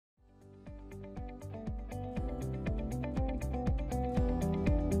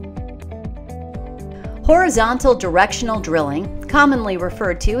Horizontal directional drilling, commonly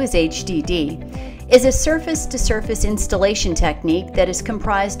referred to as HDD, is a surface-to-surface installation technique that is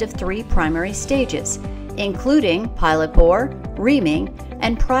comprised of three primary stages, including pilot bore, reaming,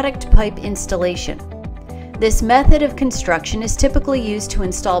 and product pipe installation. This method of construction is typically used to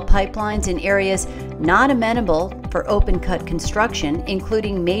install pipelines in areas not amenable for open-cut construction,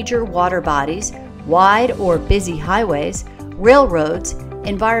 including major water bodies, wide or busy highways, railroads,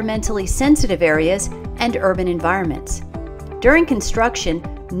 environmentally sensitive areas, and urban environments. During construction,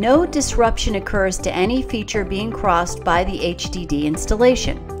 no disruption occurs to any feature being crossed by the HDD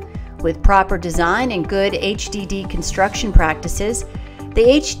installation. With proper design and good HDD construction practices, the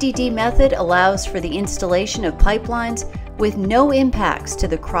HDD method allows for the installation of pipelines with no impacts to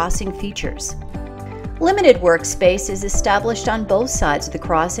the crossing features. Limited workspace is established on both sides of the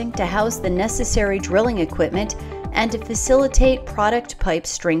crossing to house the necessary drilling equipment and to facilitate product pipe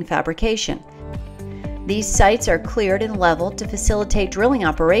string fabrication. These sites are cleared and leveled to facilitate drilling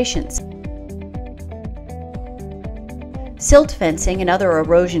operations. Silt fencing and other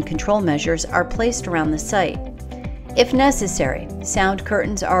erosion control measures are placed around the site. If necessary, sound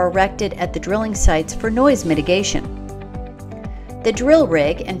curtains are erected at the drilling sites for noise mitigation. The drill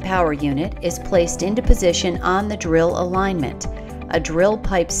rig and power unit is placed into position on the drill alignment. A drill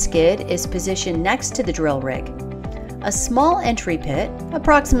pipe skid is positioned next to the drill rig. A small entry pit,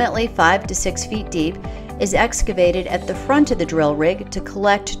 approximately 5 to 6 feet deep, is excavated at the front of the drill rig to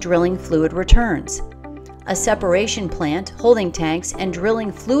collect drilling fluid returns. A separation plant, holding tanks, and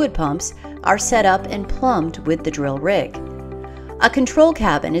drilling fluid pumps are set up and plumbed with the drill rig. A control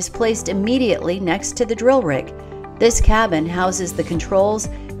cabin is placed immediately next to the drill rig. This cabin houses the controls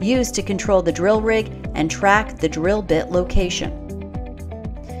used to control the drill rig and track the drill bit location.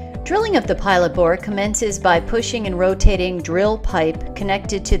 Drilling of the pilot bore commences by pushing and rotating drill pipe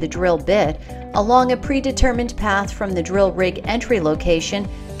connected to the drill bit along a predetermined path from the drill rig entry location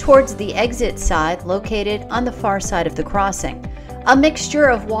towards the exit side located on the far side of the crossing. A mixture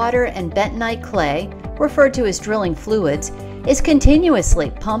of water and bentonite clay, referred to as drilling fluids, is continuously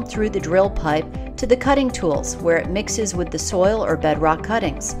pumped through the drill pipe to the cutting tools where it mixes with the soil or bedrock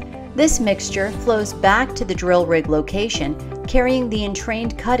cuttings. This mixture flows back to the drill rig location, carrying the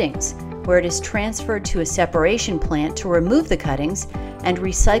entrained cuttings, where it is transferred to a separation plant to remove the cuttings and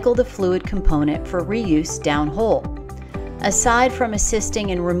recycle the fluid component for reuse downhole. Aside from assisting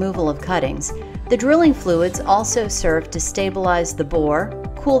in removal of cuttings, the drilling fluids also serve to stabilize the bore,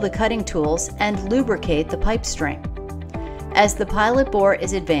 cool the cutting tools, and lubricate the pipe string. As the pilot bore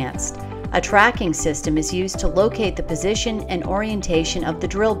is advanced, a tracking system is used to locate the position and orientation of the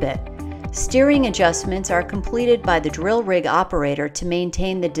drill bit. Steering adjustments are completed by the drill rig operator to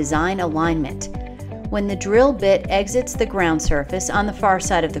maintain the design alignment. When the drill bit exits the ground surface on the far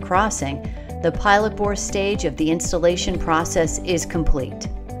side of the crossing, the pilot bore stage of the installation process is complete.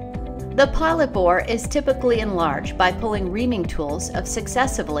 The pilot bore is typically enlarged by pulling reaming tools of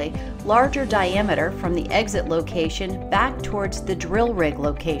successively larger diameter from the exit location back towards the drill rig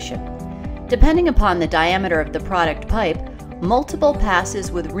location. Depending upon the diameter of the product pipe, multiple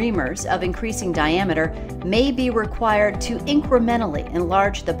passes with reamers of increasing diameter may be required to incrementally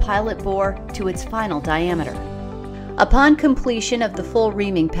enlarge the pilot bore to its final diameter. Upon completion of the full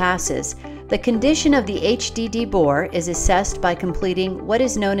reaming passes, the condition of the HDD bore is assessed by completing what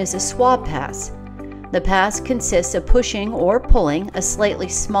is known as a swab pass. The pass consists of pushing or pulling a slightly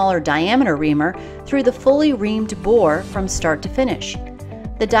smaller diameter reamer through the fully reamed bore from start to finish.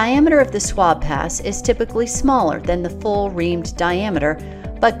 The diameter of the swab pass is typically smaller than the full reamed diameter,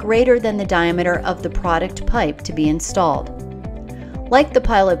 but greater than the diameter of the product pipe to be installed. Like the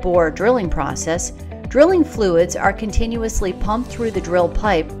pilot bore drilling process, drilling fluids are continuously pumped through the drill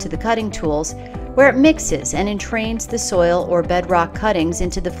pipe to the cutting tools, where it mixes and entrains the soil or bedrock cuttings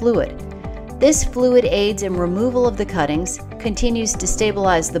into the fluid. This fluid aids in removal of the cuttings, continues to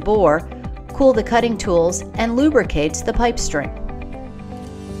stabilize the bore, cool the cutting tools, and lubricates the pipe string.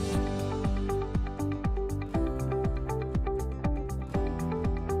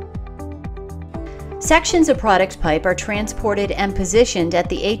 Sections of product pipe are transported and positioned at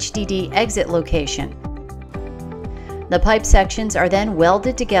the HDD exit location. The pipe sections are then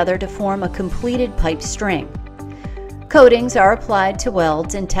welded together to form a completed pipe string. Coatings are applied to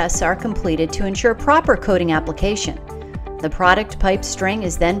welds and tests are completed to ensure proper coating application. The product pipe string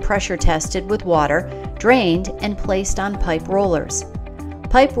is then pressure tested with water, drained, and placed on pipe rollers.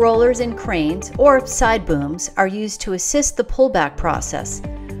 Pipe rollers and cranes, or side booms, are used to assist the pullback process.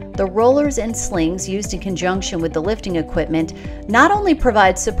 The rollers and slings used in conjunction with the lifting equipment not only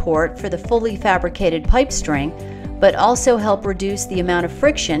provide support for the fully fabricated pipe string, but also help reduce the amount of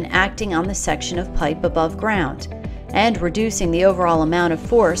friction acting on the section of pipe above ground, and reducing the overall amount of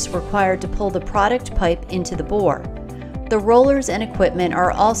force required to pull the product pipe into the bore. The rollers and equipment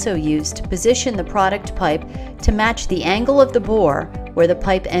are also used to position the product pipe to match the angle of the bore where the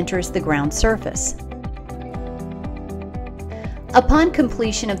pipe enters the ground surface. Upon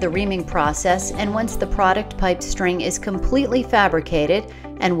completion of the reaming process, and once the product pipe string is completely fabricated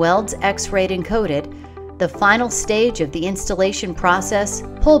and welds X-rayed and coated, the final stage of the installation process,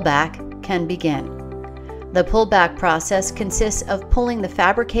 pullback, can begin. The pullback process consists of pulling the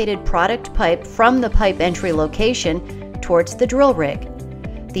fabricated product pipe from the pipe entry location towards the drill rig.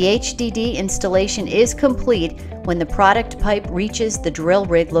 The HDD installation is complete when the product pipe reaches the drill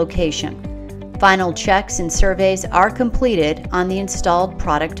rig location. Final checks and surveys are completed on the installed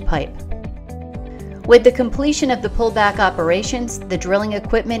product pipe. With the completion of the pullback operations, the drilling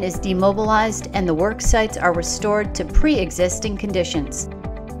equipment is demobilized and the work sites are restored to pre-existing conditions.